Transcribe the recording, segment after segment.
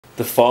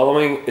The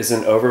following is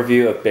an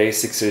overview of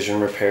base excision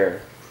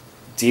repair.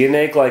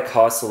 DNA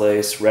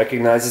glycosylase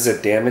recognizes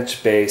a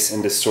damaged base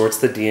and distorts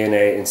the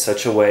DNA in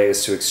such a way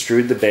as to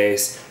extrude the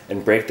base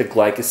and break the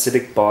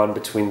glycosidic bond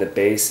between the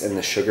base and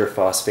the sugar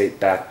phosphate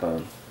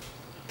backbone.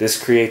 This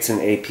creates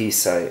an AP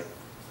site.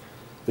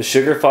 The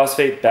sugar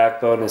phosphate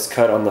backbone is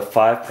cut on the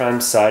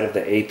 5' side of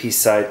the AP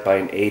site by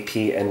an AP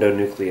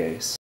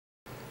endonuclease.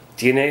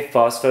 DNA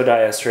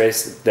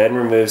phosphodiesterase then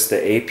removes the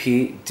AP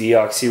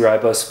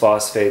deoxyribose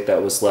phosphate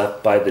that was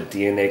left by the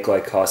DNA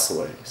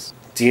glycosylase.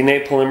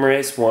 DNA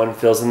polymerase I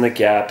fills in the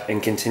gap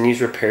and continues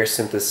repair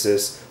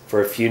synthesis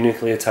for a few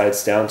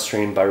nucleotides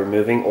downstream by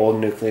removing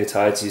old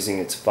nucleotides using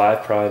its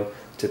 5'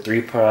 to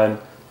 3'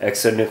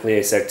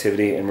 exonuclease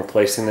activity and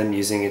replacing them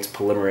using its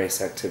polymerase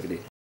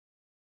activity.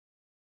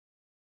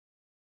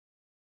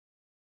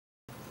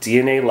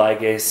 DNA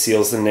ligase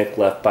seals the nick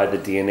left by the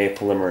DNA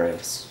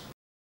polymerase.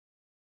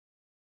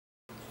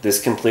 This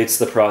completes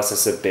the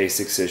process of base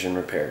excision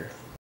repair.